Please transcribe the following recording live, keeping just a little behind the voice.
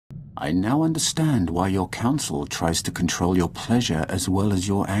I now understand why your council tries to control your pleasure as well as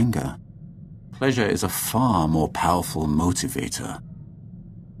your anger. Pleasure is a far more powerful motivator.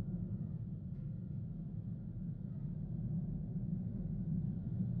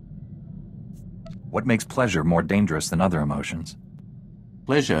 What makes pleasure more dangerous than other emotions?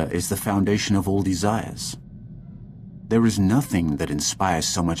 Pleasure is the foundation of all desires. There is nothing that inspires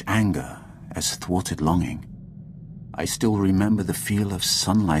so much anger as thwarted longing. I still remember the feel of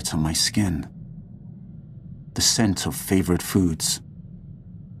sunlight on my skin, the scent of favorite foods,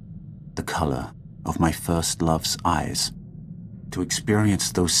 the color of my first love's eyes. To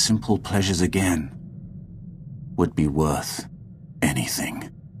experience those simple pleasures again would be worth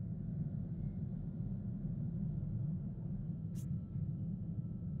anything.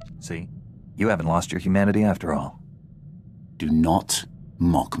 See, you haven't lost your humanity after all. Do not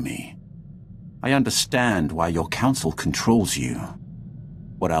mock me. I understand why your council controls you.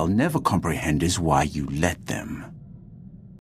 What I'll never comprehend is why you let them.